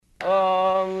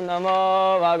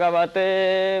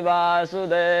Bhagavate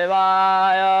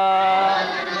Vasudevaya.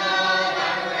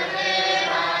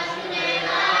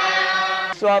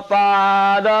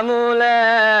 Swapadamule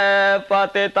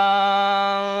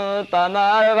patitam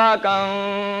tamarvakam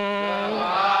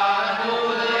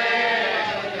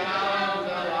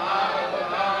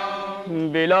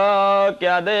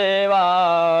Vilokya deva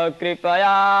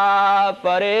kripaya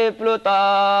paripluta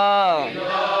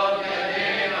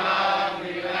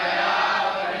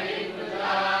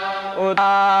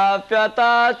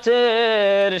Utapyata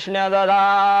chirshnya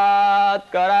dadat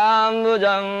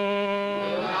karambujam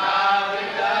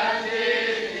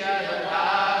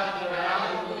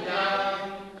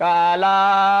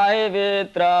Kalai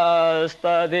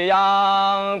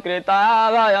vitrastadiyam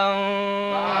kritavayam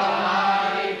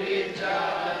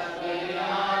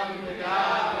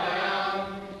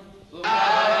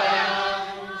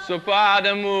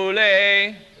Supadamule,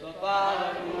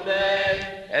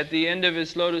 at the end of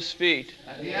his lotus feet.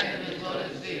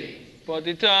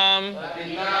 Patitam,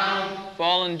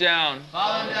 fallen down.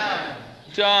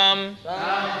 Tam,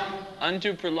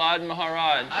 unto Prahlad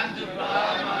Maharaj.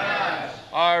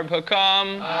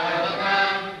 Arbhakam,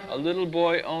 a little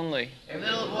boy only.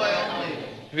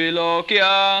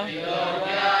 Vilokya,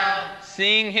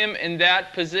 seeing him in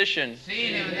that position.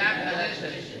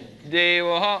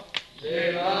 Devaha,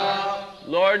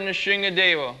 Lord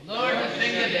Nrsingadeva.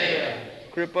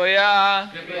 Kripaya,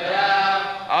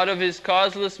 out of his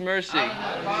causeless mercy.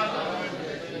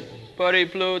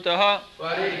 Pariplutaha,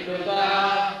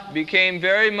 became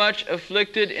very much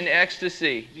afflicted in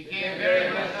ecstasy.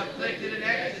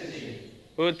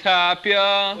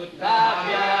 Utapya,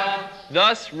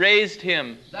 thus raised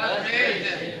him.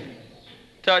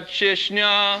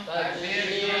 Tachishnya,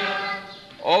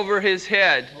 over his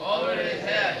head.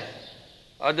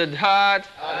 Adadhat,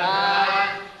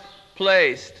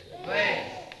 placed.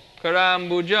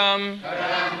 Karambujam,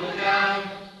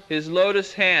 his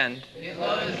lotus hand.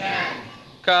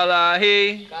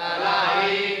 Kalahi,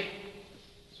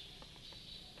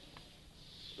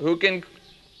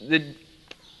 the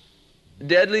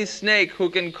deadly snake who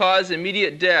can cause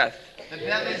immediate death.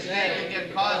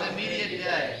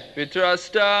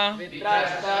 Vitrasta,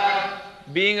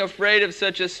 being afraid of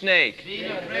such a snake.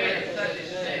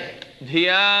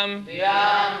 Dhyam,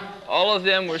 all of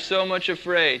them were so much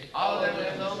afraid.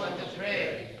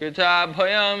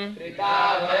 Kritabhayam,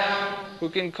 who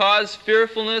can cause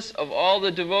fearfulness of all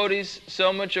the devotees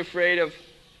so much afraid of.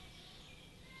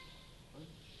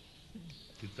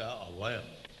 Kritabhayam,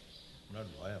 not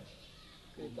bhayam.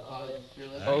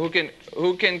 Oh,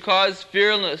 who can cause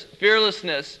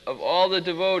fearlessness of all the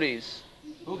devotees.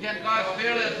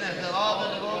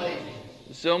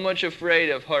 So much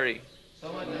afraid of Hari.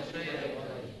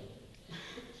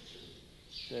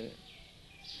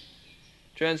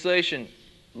 Translation.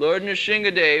 Lord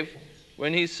Nrsingadev,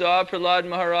 when he saw Prahlad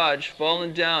Maharaj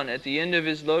fallen down at the end of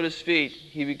his lotus feet,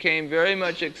 he became very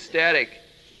much ecstatic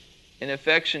in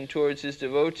affection towards his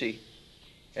devotee,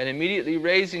 and immediately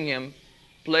raising him,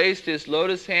 placed his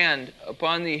lotus hand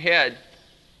upon the head,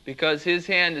 because his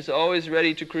hand is always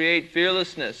ready to create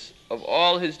fearlessness of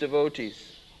all his devotees.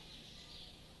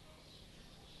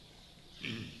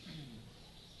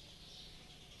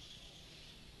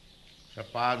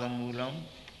 Sapadamulam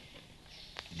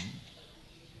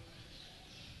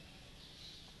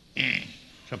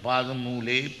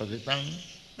Sapadamule patitam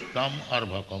tam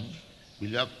arbhakam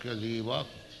vilakya deva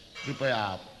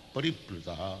kripaya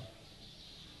pariplutaha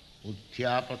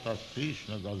uthyapata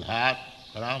krishna dadhat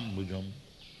karambujam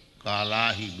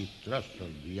kalahi vitrasya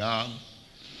dhyam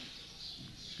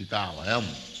pitavayam.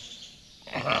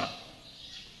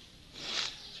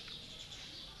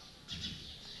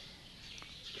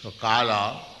 So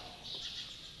Kala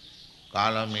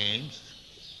means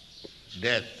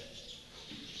death.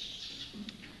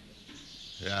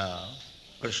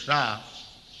 Krishna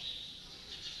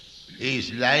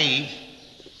is life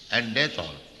and death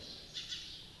all.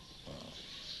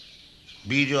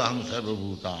 Bijaham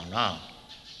sarvabhutana.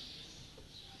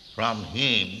 From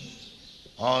him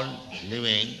all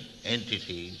living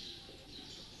entities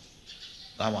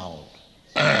come out.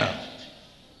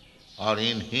 Or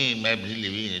in him every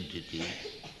living entity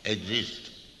exists.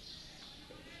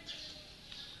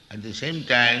 At the same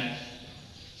time,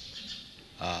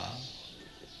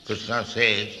 Krishna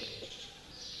says,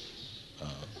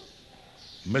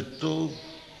 Mrityu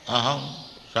aham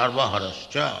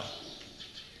sarvaharascha.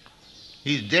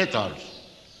 He is death also.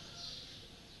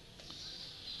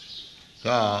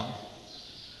 So,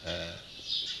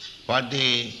 for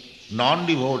the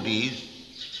non-devotees,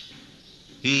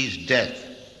 he is death.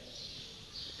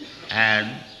 And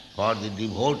for the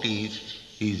devotees,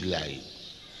 he is life.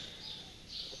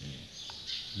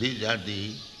 These are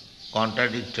the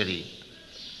contradictory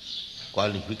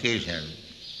qualifications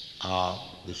of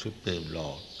the Supreme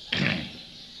Lord.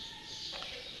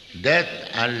 Death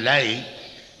and life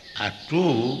are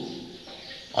two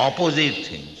opposite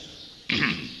things,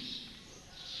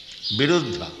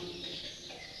 viruddha,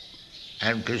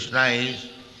 and Krishna is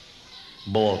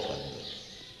both of them.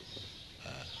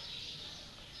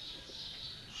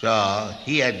 So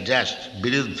he adjusts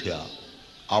viruddha,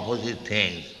 opposite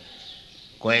things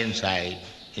coincide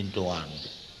into one.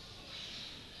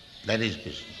 That is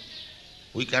Krishna.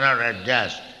 We cannot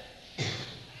adjust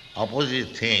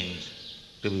opposite things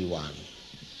to be one.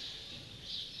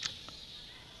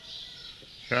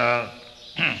 So,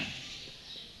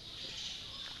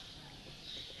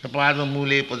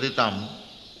 Sapadamule Paditam,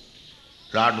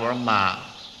 Lord Brahma,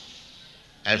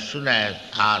 as soon as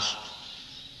asked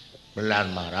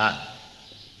Prahlad Maharaj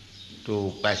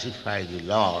to pacify the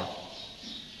Lord,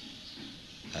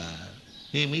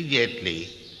 he immediately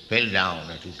fell down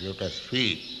at his lotus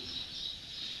feet.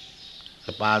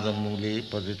 Sapadamule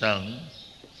Paditam,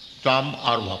 Tam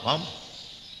Arvakam.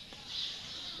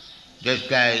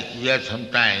 Just like we are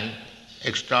sometimes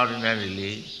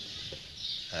extraordinarily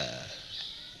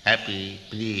happy,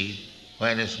 pleased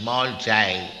when a small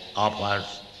child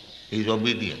offers his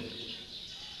obedience.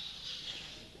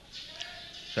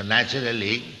 So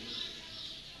naturally,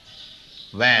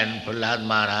 when Prahlad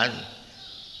Maharaj,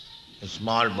 a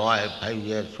small boy, 5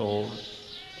 years old,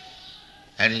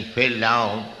 and he fell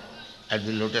down at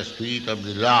the lotus feet of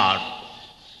the Lord,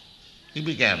 he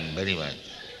became very much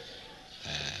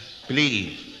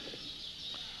pleased.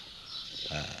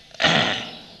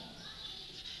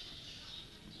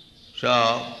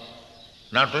 So,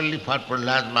 not only for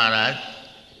Prahlad Maharaj,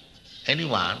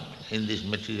 anyone in this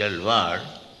material world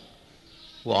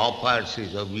who offers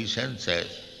his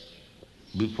obeisances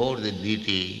before the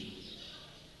deity,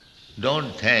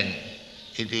 don't think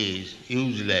it is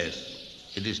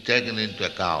useless, it is taken into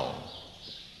account.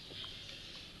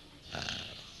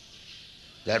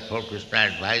 Therefore Krishna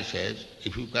advises,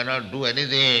 if you cannot do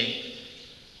anything,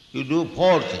 you do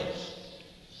 4 things.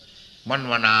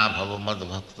 Manvana bhava mad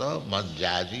bhakta mad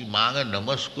jaji maga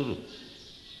namaskuru.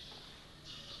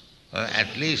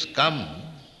 At least come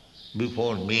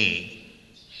before me.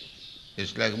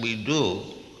 It's like we do.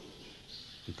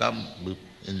 We come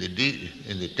in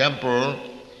the temple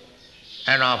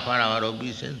and offer our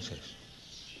obeisances.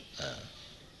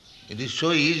 It is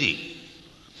so easy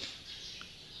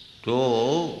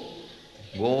to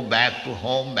go back to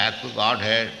home, back to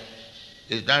Godhead.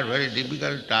 It's not a very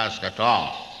difficult task at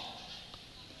all.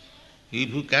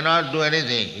 If you cannot do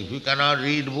anything, if you cannot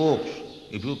read books,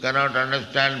 if you cannot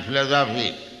understand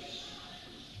philosophy,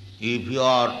 if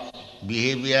your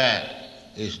behavior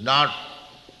is not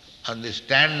on the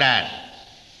standard,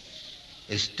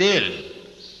 still,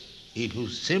 if you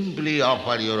simply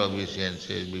offer your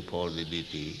obeisances before the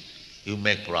deity, you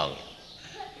make progress.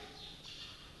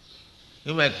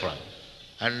 You make progress,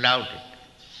 undoubted.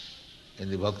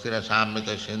 In the Bhakti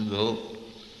Rasamrita Sindhu,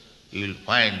 you will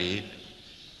find it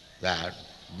that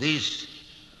this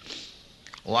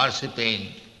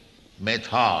worshipping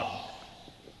method,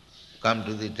 come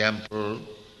to the temple,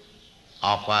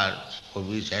 offer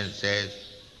obeisances,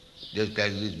 just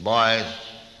like these boys,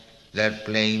 they are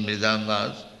playing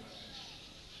mridangas,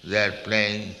 they are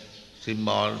playing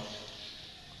cymbals,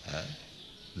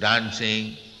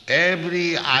 dancing.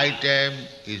 Every item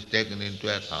is taken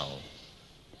into account.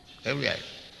 Every item.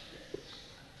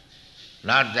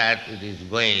 Not that it is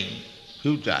going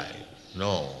futile.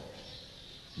 No.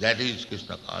 That is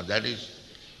Krishna, that is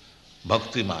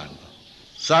Bhakti Marga.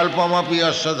 Salpamapi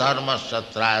asya dharmasya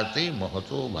trayati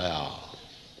mahato bhaya.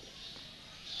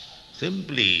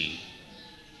 Simply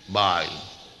by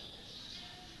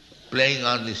playing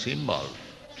on the cymbal,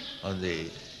 on the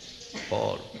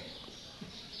pole,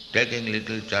 taking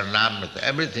little charnamrita,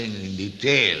 everything in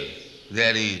detail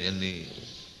there is in the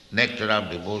nectar of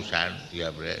devotion you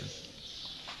have read.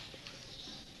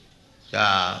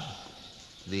 So,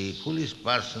 the foolish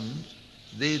persons,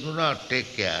 they do not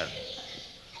take care.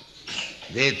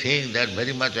 They think that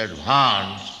very much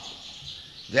advanced,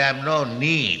 they have no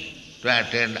need to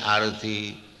attend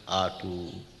arati or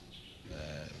to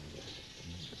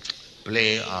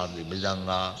play on the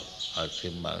mridanga or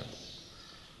cymbal.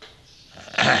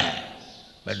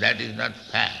 But that is not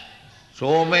fact.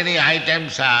 So many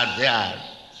items are there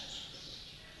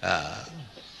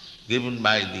given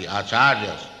by the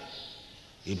acharyas.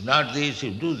 If not this,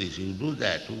 you do this, you do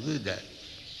that, you do that.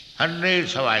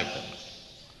 Hundreds of items.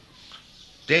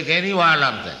 Take any one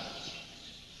of them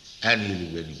and you will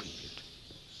be benefited.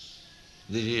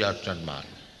 This is Archan Marga.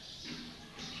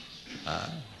 Uh,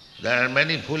 there are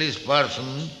many foolish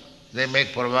persons, they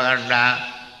make propaganda.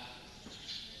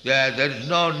 There is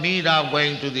no need of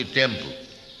going to the temple.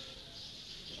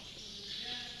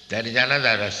 That is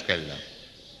another rascaldom.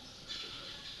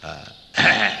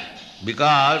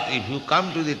 Because if you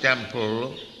come to the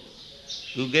temple,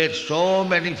 you get so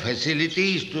many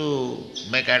facilities to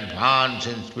make advance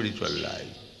in spiritual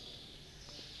life.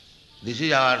 This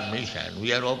is our mission.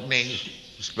 We are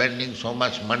spending so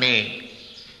much money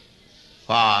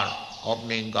for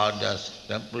opening gorgeous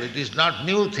temple. It is not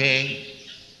new thing.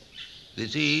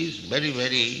 This is very,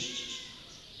 very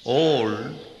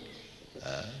old,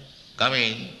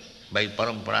 coming by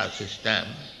parampara system.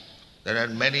 There are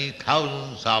many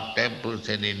thousands of temples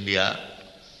in India,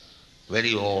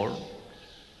 very old,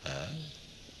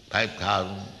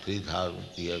 5,000, 3,000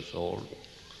 years old.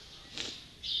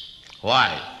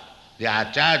 Why? The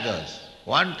acharyas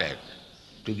wanted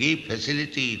to give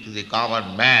facility to the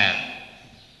common man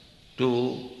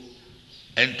to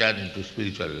enter into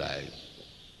spiritual life.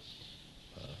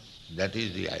 That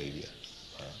is the idea.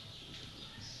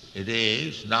 It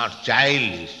is not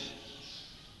childish.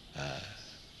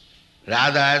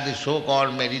 Rather, the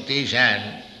so-called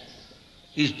meditation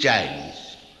is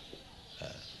childish.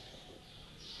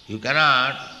 You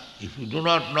cannot, if you do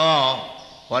not know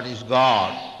what is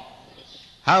God,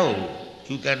 how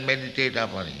you can meditate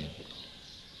upon Him?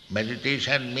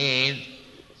 Meditation means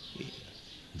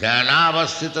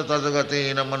dhanavasthita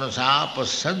tadgatena manasa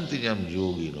pasantijam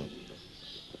yogino.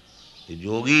 The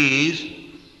yogis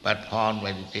perform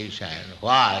meditation.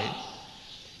 Why?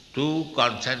 To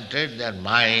concentrate their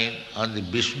mind on the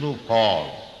Vishnu form.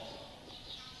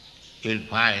 You will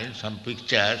find some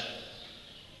pictures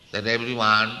that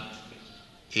everyone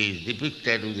is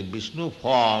depicted with the Vishnu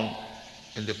form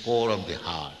in the core of the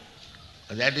heart.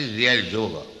 And that is real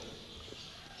yoga.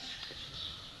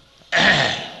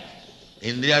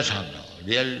 Indriya Sangha.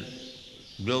 Real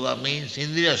yoga means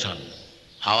Indriya Sangha.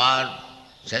 Our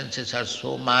senses are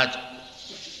so much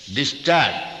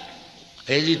disturbed,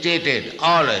 agitated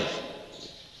always.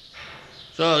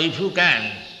 So if you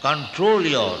can control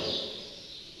your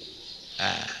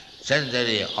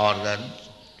sensory organs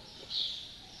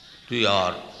to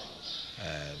your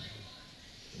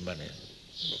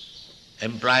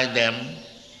employ them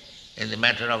in the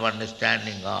matter of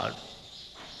understanding God,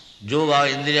 yoga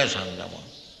indriya sangama.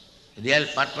 The real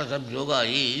purpose of yoga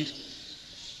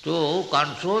is to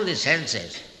control the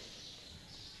senses.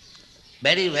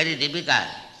 Very, very difficult.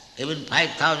 Even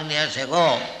 5,000 years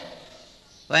ago,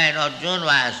 when Arjuna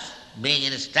was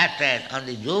being instructed on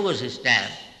the yoga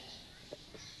system,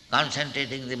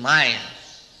 concentrating the mind,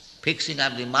 fixing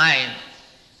up the mind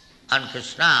on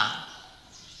Krishna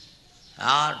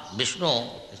or Vishnu,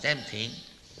 the same thing,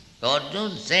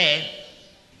 Arjuna said,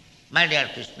 my dear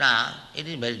Krishna, it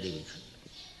is very difficult.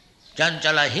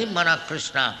 Chanchala himmana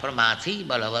Krishna pramati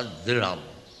balavad dhiram.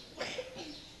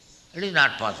 It is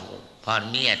not possible, for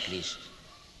me at least.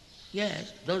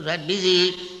 Yes, those are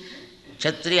busy,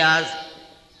 Kshatriyas,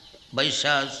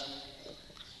 Vaishyas,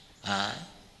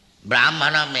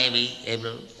 Brahmana maybe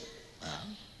able,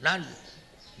 not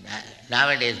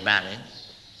nowadays Brahmin,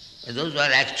 those who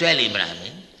are actually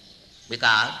Brahmin,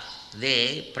 because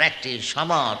they practice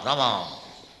Shama, Tama,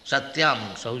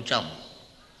 Satyam, Saucham,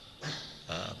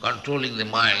 controlling the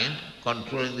mind,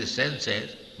 controlling the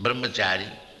senses, brahmachari.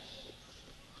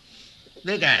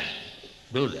 They can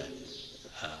do that.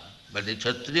 But the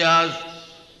Kshatriyas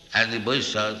and the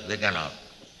Vaishyas, they cannot,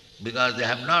 because they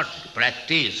have not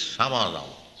practiced samadham.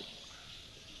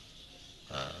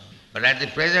 But at the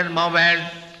present moment,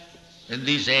 in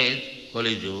this age,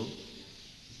 Kali Yuga,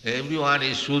 everyone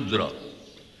is Shudra.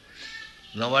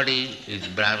 Nobody is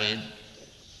Brahmin.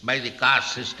 By the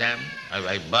caste system, or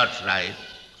by birthright,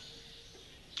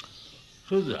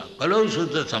 Shudra, Kalau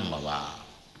Shudra Sambhava.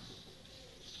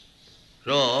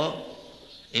 So,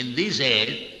 in this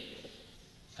age,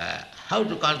 how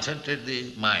to concentrate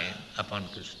the mind upon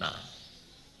Krishna?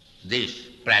 This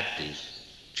practice,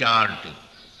 chanting.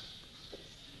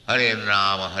 Hare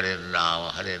Rama, Hare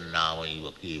Rama, Hare Rama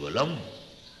iva kevalam.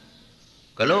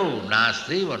 Kalau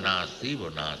nastiva,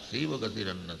 nastiva, nastiva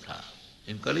gatirannatha.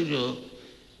 In Kali Yuga,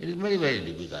 it is very, very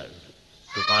difficult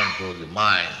to control the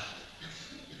mind,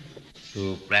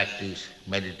 to practice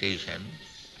meditation.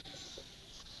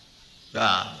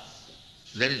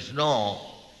 There is no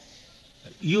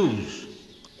use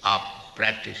of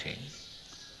practicing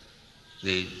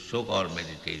the so-called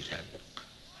meditation.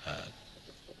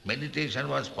 Meditation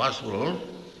was possible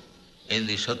in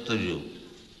the Satyayuga.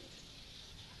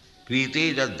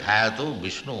 Krite dhyato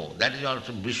Vishnu, that is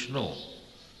also Vishnu,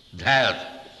 dhyat,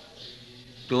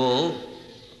 to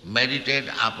meditate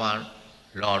upon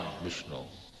Lord Vishnu.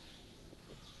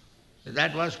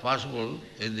 That was possible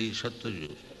in the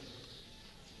Satyayuga.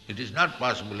 It is not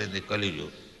possible in the Kali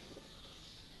Yuga.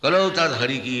 Kalau tad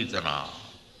hari kirtana.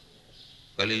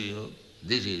 Kali Yuga,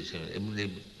 this is the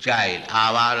child,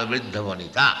 avara vriddha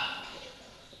vanita.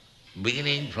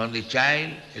 Beginning from the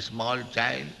child, a small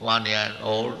child, 1 year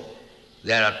old,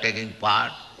 they are taking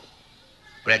part.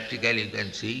 Practically you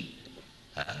can see,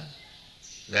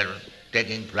 they are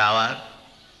taking flower,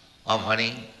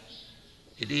 offering.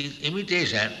 It is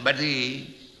imitation, but the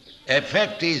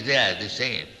effect is there, the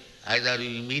same. Either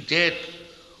you imitate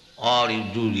or you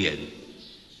do really.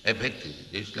 Effect is,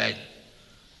 it's like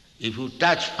if you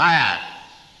touch fire,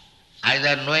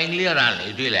 either knowingly or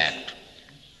unknowingly, it will act.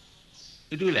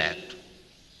 It will act.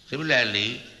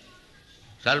 Similarly,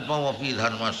 salpamapi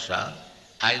dharmasya,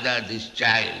 either this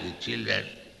child, the children,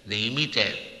 they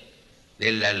imitate the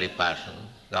elderly person,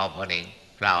 the offering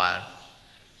flower,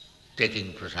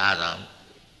 taking prasadam,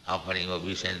 offering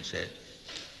obeisances.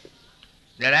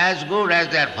 They are as good as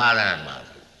their father and mother.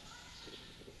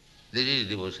 This is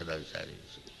devotional service.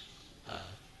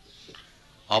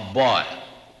 A boy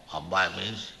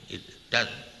means it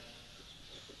doesn't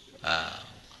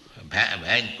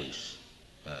vanquish.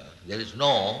 There is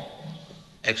no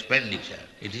expenditure.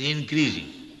 It is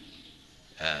increasing.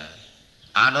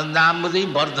 Anandamadi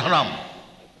Bardhanam.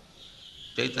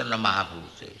 Chaitanya Mahaprabhu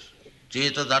says.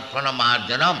 Cheta Darpana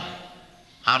Marjanam.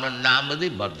 Anandamadi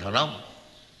Bardhanam.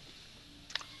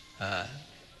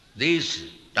 These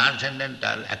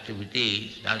transcendental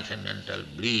activities, transcendental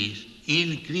bliss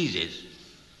increases.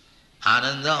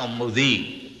 Ananda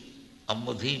Ambudhi.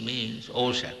 Ambudhi means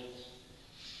ocean.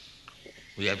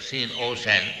 We have seen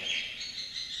ocean,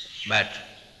 but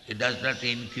it does not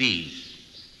increase.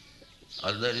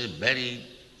 Although it is very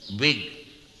big,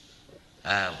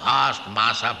 vast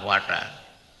mass of water,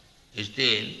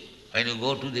 still when you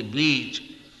go to the beach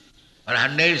for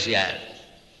 100 years,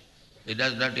 it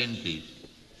does not increase.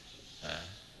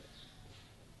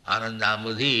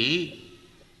 Anandambudhi,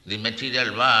 the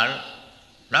material world,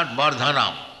 not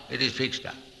Bardhanam, it is fixed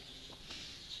up.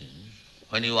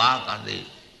 When you walk on the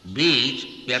beach,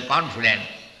 we are confident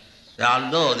that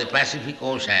although the Pacific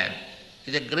Ocean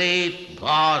is a great,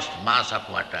 vast mass of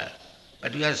water,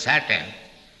 but we are certain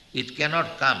it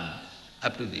cannot come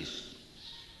up to this.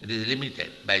 It is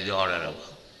limited by the order of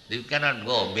God. You cannot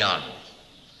go beyond.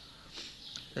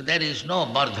 So there is no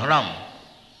Bardhanam.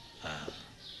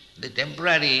 The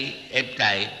temporary ebb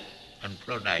tide and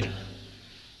flow tide,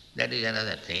 that is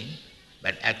another thing.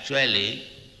 But actually,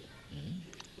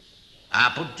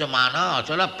 aputtamana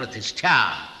achala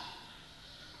pratishtha.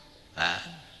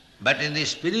 But in the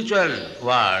spiritual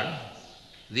world,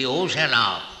 the ocean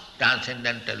of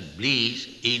transcendental bliss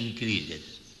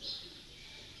increases.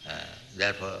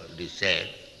 Therefore it is said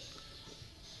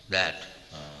that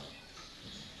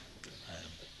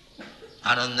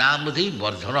Anandambudhi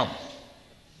Bardhanam.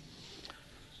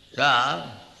 So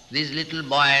these little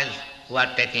boys who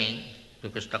are taking to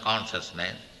Krishna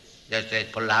consciousness, just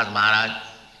like Prahlad Maharaj,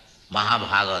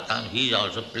 Mahabhagavatam, he is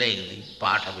also playing the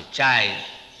part of a child,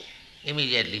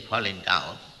 immediately falling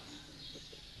down.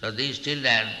 So these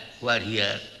children who are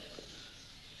here,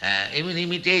 even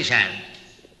imitation,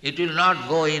 it will not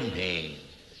go in vain.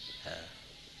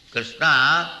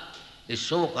 Krishna is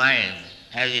so kind,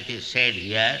 as it is said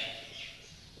here,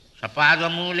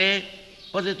 Sapadamule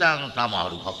Patitang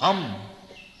Tamarubhakam.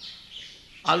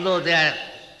 Although they are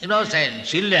innocent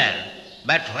children,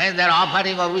 but when they are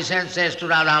offering obeisances to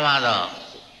Radha Madhava,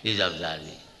 he is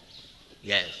observing.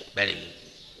 Yes, very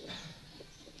good.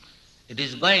 It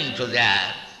is going to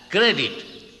their credit.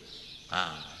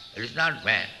 It is not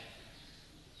bad.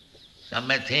 Some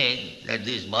may think that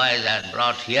these boys are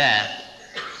brought here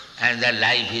and their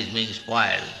life is being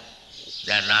spoiled.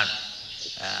 They are not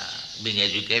being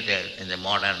educated in the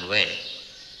modern way.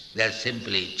 They are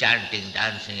simply chanting,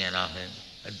 dancing and all that.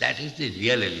 But that is the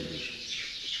real education.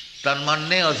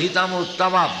 Tanmanne adhitam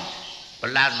uttamam.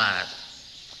 Prahlad Maharaj.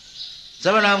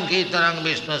 Savanam kirtanam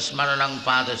Vishnu smaranam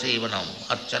padasevanam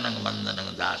archanam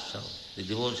vandanam dasam. The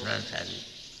devotional service.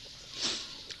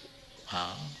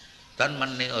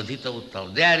 Tanmanne adhita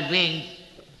uttamam. They are being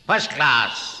first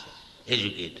class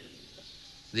educated.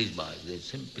 These boys, they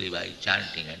simply by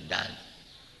chanting and dancing.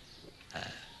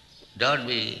 Don't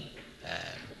be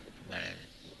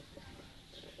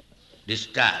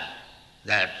disturbed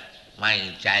that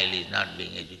my child is not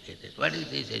being educated. What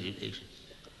is this education?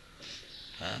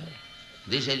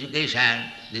 This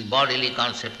education, this bodily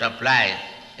concept of life,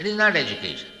 it is not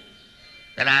education.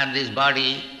 That I am this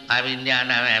body, I am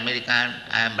Indian, I am American,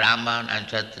 I am Brahman, I am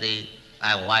Kshatri,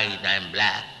 I am white, I am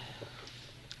black.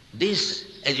 this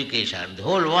education, the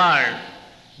whole world,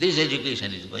 this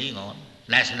education is going on.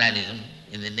 Nationalism,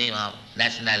 in the name of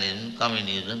nationalism,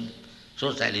 communism,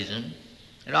 socialism,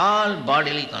 and all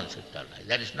bodily concepts are like.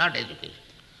 That is not education.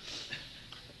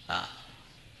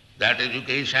 That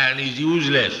education is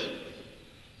useless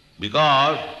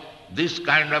because this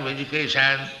kind of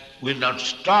education will not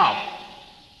stop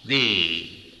the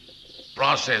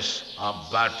process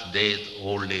of birth, death,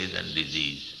 old age and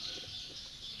disease.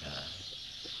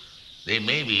 There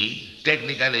may be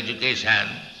technical education,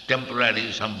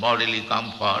 temporary, some bodily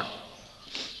comfort,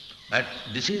 but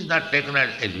this is not technical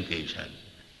education.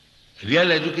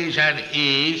 Real education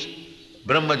is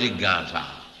Brahma Jigyasa,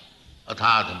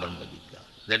 Athat Brahma Jigyasa.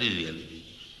 That is real education.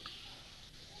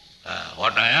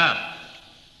 What I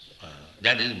am,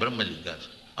 that is Brahma Jigyasa.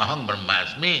 Aham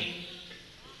Brahmasmi.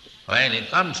 When he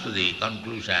comes to the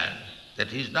conclusion that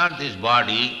he is not this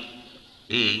body,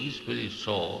 he is spirit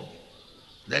soul,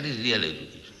 that is real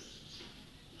education.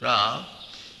 So,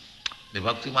 the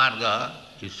Bhakti Marga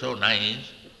is so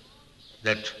nice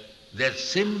that they are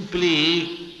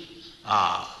simply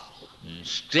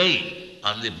staying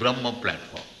on the Brahma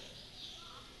platform.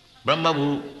 Brahma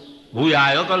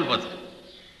bhuyaya kalpata.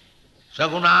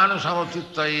 Sagunana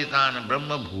samatittayetana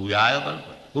Brahma bhuyaya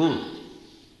kalpata. Who?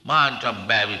 Mancha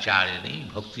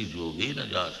bhavicharini bhakti yogena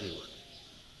jaseva.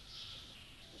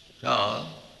 So,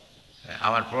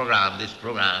 our program, this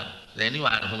program,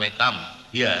 anyone who may come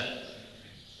here,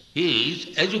 he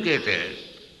is educated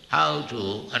how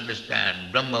to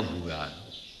understand Brahma Bhuyaya.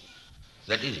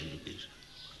 That is education.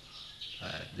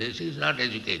 This is not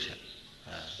education.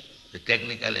 The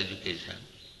technical education.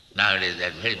 Nowadays they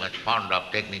are very much fond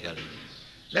of technical education.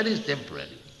 That is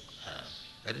temporary.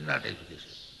 That is not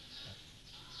education.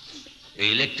 An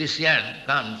electrician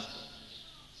comes,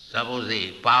 suppose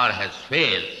the power has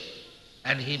failed,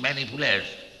 and he manipulates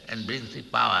and brings the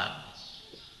power.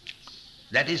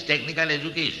 That is technical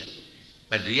education.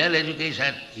 But real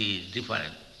education is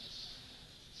different.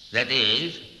 That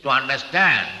is to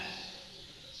understand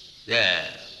the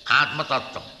Atma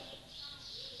Tattva.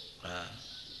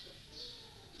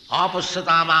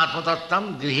 Apasyatam Atma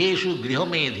Tattvam griheshu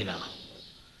grihomedhina.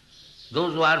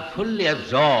 Those who are fully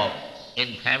absorbed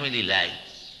in family life,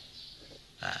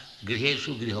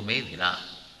 griheshu grihomedhina,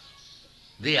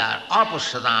 they are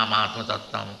apasyatam Atma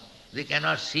Tattvam. They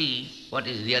cannot see what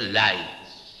is real life,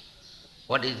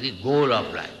 what is the goal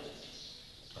of life.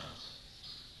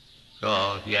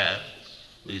 So here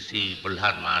we see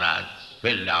Prahlad Maharaj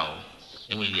fell down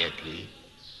immediately.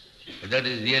 That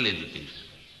is real education.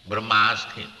 Brahma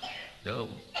asked him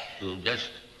to just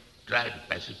try to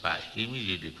pacify. He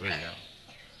immediately fell down.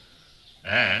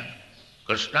 And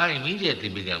Krishna immediately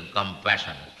became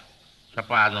compassionate.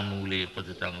 Sapadamule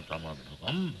patitam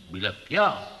tamadhukam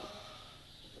vilakya.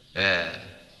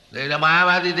 The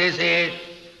Mayavadi, they say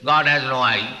God has no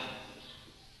eye.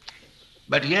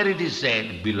 But here it is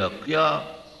said, vilakya.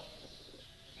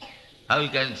 How you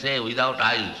can say without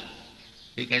eyes?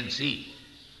 He can see.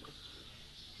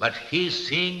 But his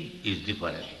seeing is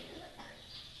different.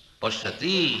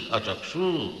 Pashyati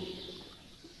achakshu.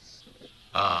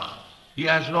 He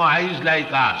has no eyes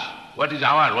like us. What is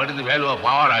the value of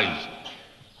our eyes?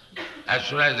 As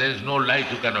soon as there is no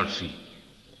light, you cannot see.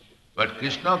 But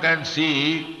Krishna can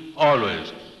see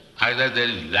always. Either there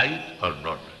is light or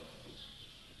not.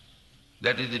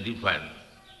 That is the difference.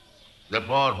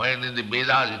 Therefore, when in the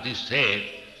Vedas it is said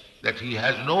that he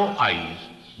has no eyes,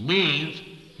 means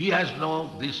he has no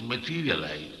this material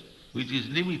eyes, which is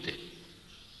limited.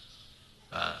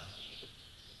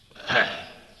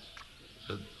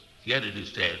 So here it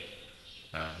is said,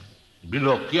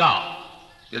 Bilokya.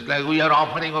 Just like we are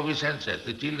offering obeisances,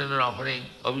 the children are offering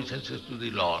obeisances to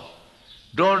the Lord.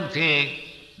 Don't think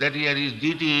that here is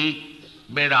deity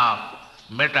made of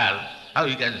metal, how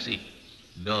he can see.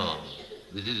 No,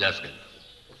 this is rascal.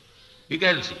 He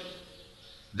can see.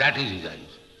 That is his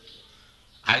eyes.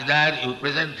 Either you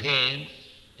present him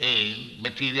in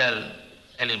material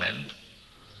element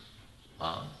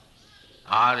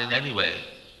or in any way,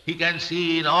 he can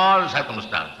see in all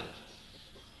circumstances.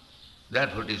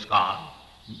 That's what is called.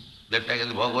 Just like in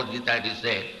the Bhagavad Gita it is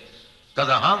said,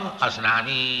 Tadaham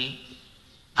asnami,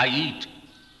 I eat.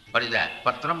 What is that?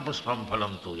 Patram puspam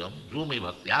phalam tuyam, jumi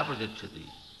bhaktya prajachati.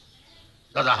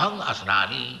 Tadaham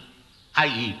asnami, I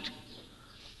eat.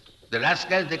 The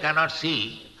rascals, they cannot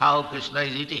see how Krishna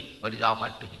is eating, what is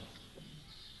offered to him.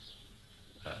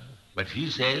 But he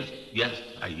says, yes,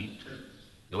 I eat.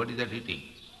 What is that eating?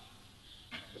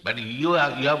 But you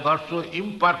have got so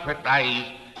imperfect eyes,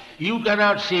 you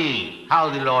cannot see how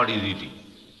the Lord is eating.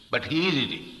 But he is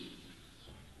eating.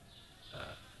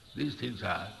 These things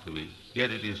are to be,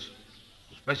 here it is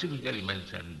specifically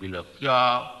mentioned,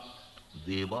 Vilakya,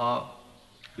 Deva,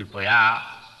 Kripaya,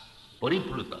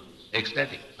 Paripluta,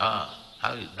 ecstatic.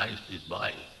 How is nice this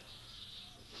boy.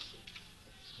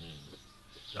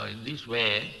 So in this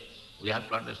way, we have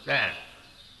to understand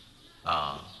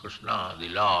Krishna, the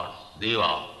Lord,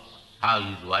 Deva, how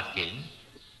he is working,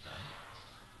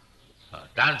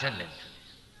 transcendent.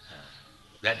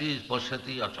 That is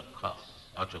Pashyati Achakha,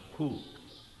 Achakhu,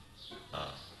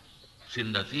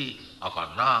 Sindhati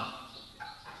Akarna.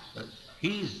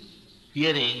 He is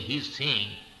hearing, he is seeing,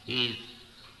 he is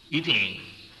eating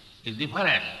is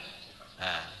different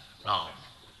from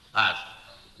us.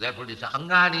 Therefore it is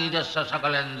Angani Jasya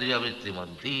Sakalendriya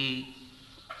Vitrimanti.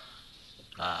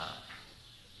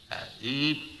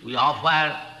 If we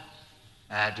offer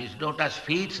at his lotus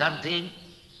feet something,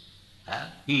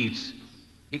 he eats.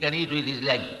 He can eat with his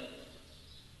leg.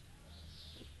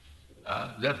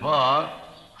 Therefore,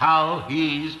 how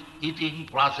his eating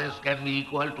process can be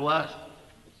equal to us?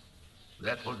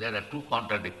 Therefore, there are two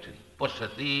contradictory.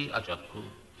 Pashyati achakku,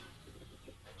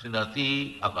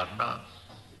 sinati akarna.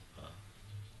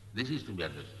 This is to be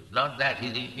understood. Not that he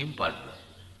is impersonal.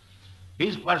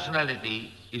 His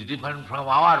personality is different from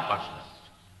our personality.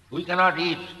 We cannot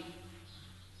eat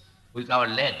with our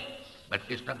leg, but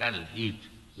Krishna can eat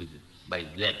by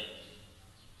his leg.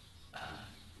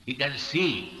 He can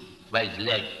see by his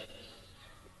leg.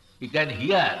 He can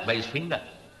hear by his finger.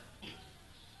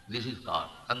 This is called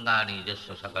Angani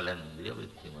Jasya Sakalandriya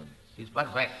Vittiman. He is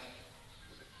perfect.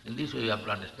 In this way you have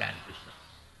to understand Krishna.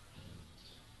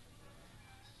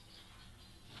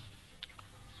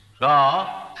 So,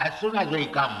 as soon as we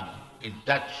come in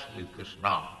touch with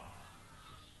Krishna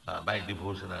by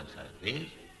devotional service,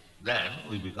 then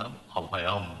we become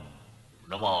Abhayam,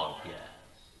 no more fear.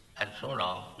 And so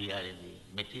now we are in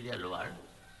the material world,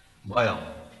 Bhayam.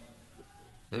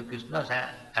 So Krishna's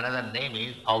another name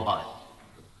is Abhay.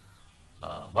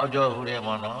 Bhaja Hure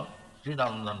Mana,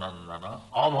 Srinandanandana,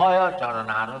 Abhaya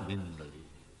Charanara Bindali.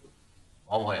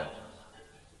 Abhaya.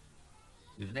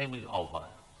 His name is Abhay.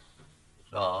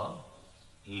 So,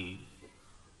 if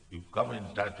you come in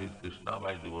touch with Krishna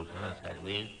by devotional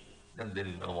service, then there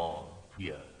is no more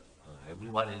fear.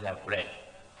 Everyone is afraid.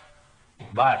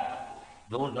 But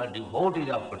those who are devotees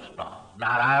of Krishna,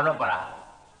 Narayana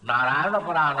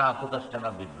Parana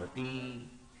Kutastana Bidvati,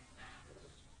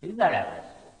 he is not afraid.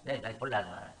 Yes, I told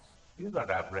Narayana. He is not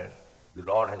afraid. The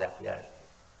Lord has appeared.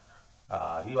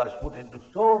 He was put into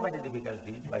so many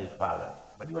difficulties by his father,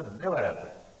 but he was never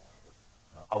afraid.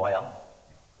 Avayam.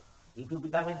 If you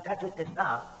become in touch with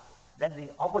Krishna, then the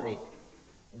opposite,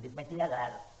 in this material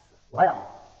world,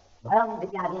 Bhayam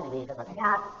Vidyadin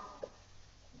Vedakasya.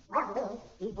 What means,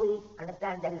 if we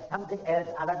understand there is something else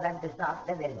other than Krishna,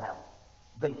 then there is Bhayam,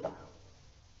 Dvaita.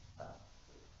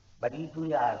 But if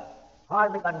we are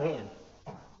firmly convinced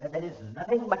that there is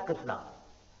nothing but Krishna,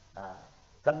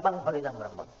 Sarvam Paridam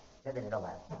Brahman, then there is no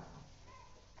Bhayam.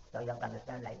 So you have to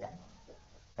understand like that.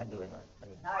 Thank you very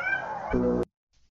much.